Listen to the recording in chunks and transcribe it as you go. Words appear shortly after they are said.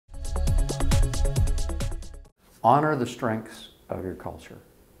Honor the strengths of your culture.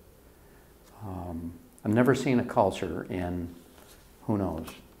 I've never seen a culture in, who knows,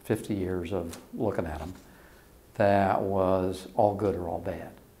 50 years of looking at them, that was all good or all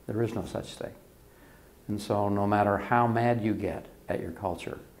bad. There is no such thing. And so no matter how mad you get at your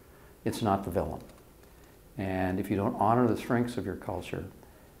culture, it's not the villain. And if you don't honor the strengths of your culture,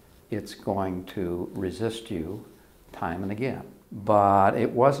 it's going to resist you time and again. But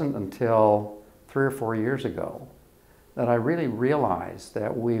it wasn't until 3 or 4 years ago that I really realized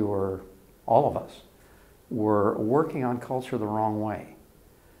that we were, all of us, were working on culture the wrong way.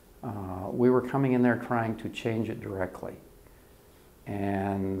 We were coming in there trying to change it directly.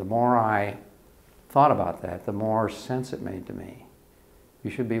 And the more I thought about that, the more sense it made to me. You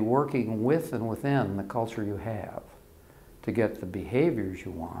should be working with and within the culture you have to get the behaviors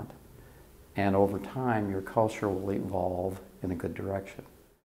you want, and over time your culture will evolve in a good direction.